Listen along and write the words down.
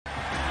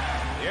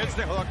Here's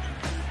the hook.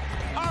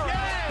 All right.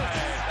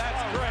 Yes!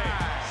 That's great.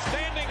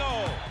 Standing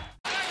O.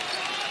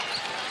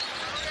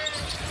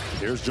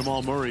 Here's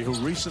Jamal Murray, who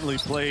recently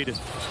played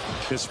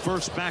his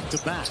first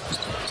back-to-back.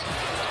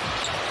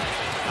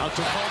 Out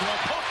to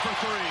Caldwell-Pope for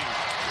three.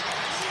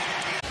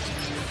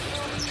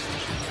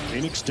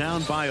 Phoenix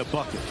down by a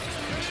bucket.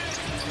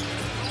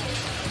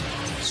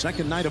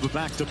 Second night of a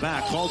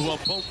back-to-back.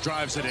 Caldwell-Pope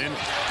drives it in,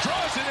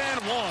 draws it in,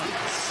 one.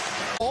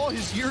 All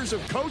his years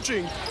of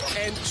coaching,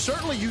 and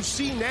certainly you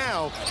see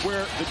now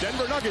where the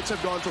Denver Nuggets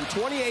have gone from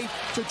 28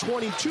 to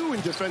 22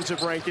 in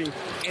defensive ranking,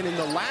 and in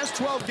the last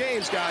 12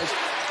 games, guys,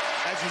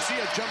 as you see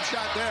a jump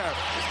shot there.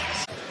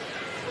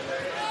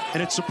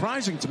 And it's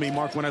surprising to me,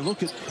 Mark, when I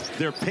look at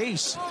their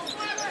pace,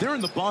 they're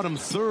in the bottom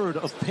third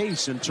of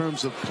pace in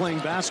terms of playing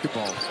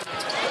basketball.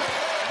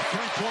 A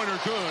three-pointer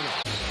good.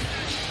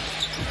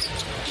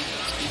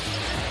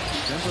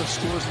 Denver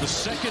scores the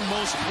second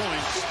most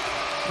points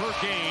per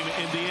game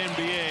in the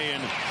NBA,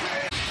 and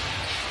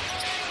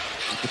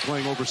after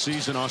playing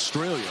overseas in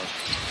Australia,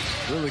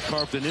 really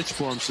carved a niche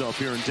for himself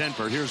here in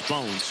Denver. Here's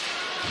Bones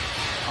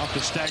off the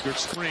staggered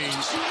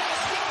screens.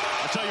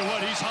 I tell you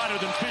what, he's hotter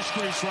than fish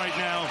grease right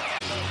now.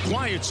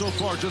 Quiet so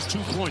far, just 2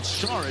 points.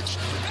 Saric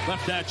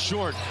left that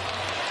short,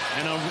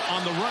 and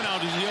on the run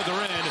out at the other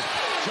end,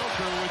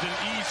 Joker with an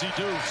easy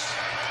deuce.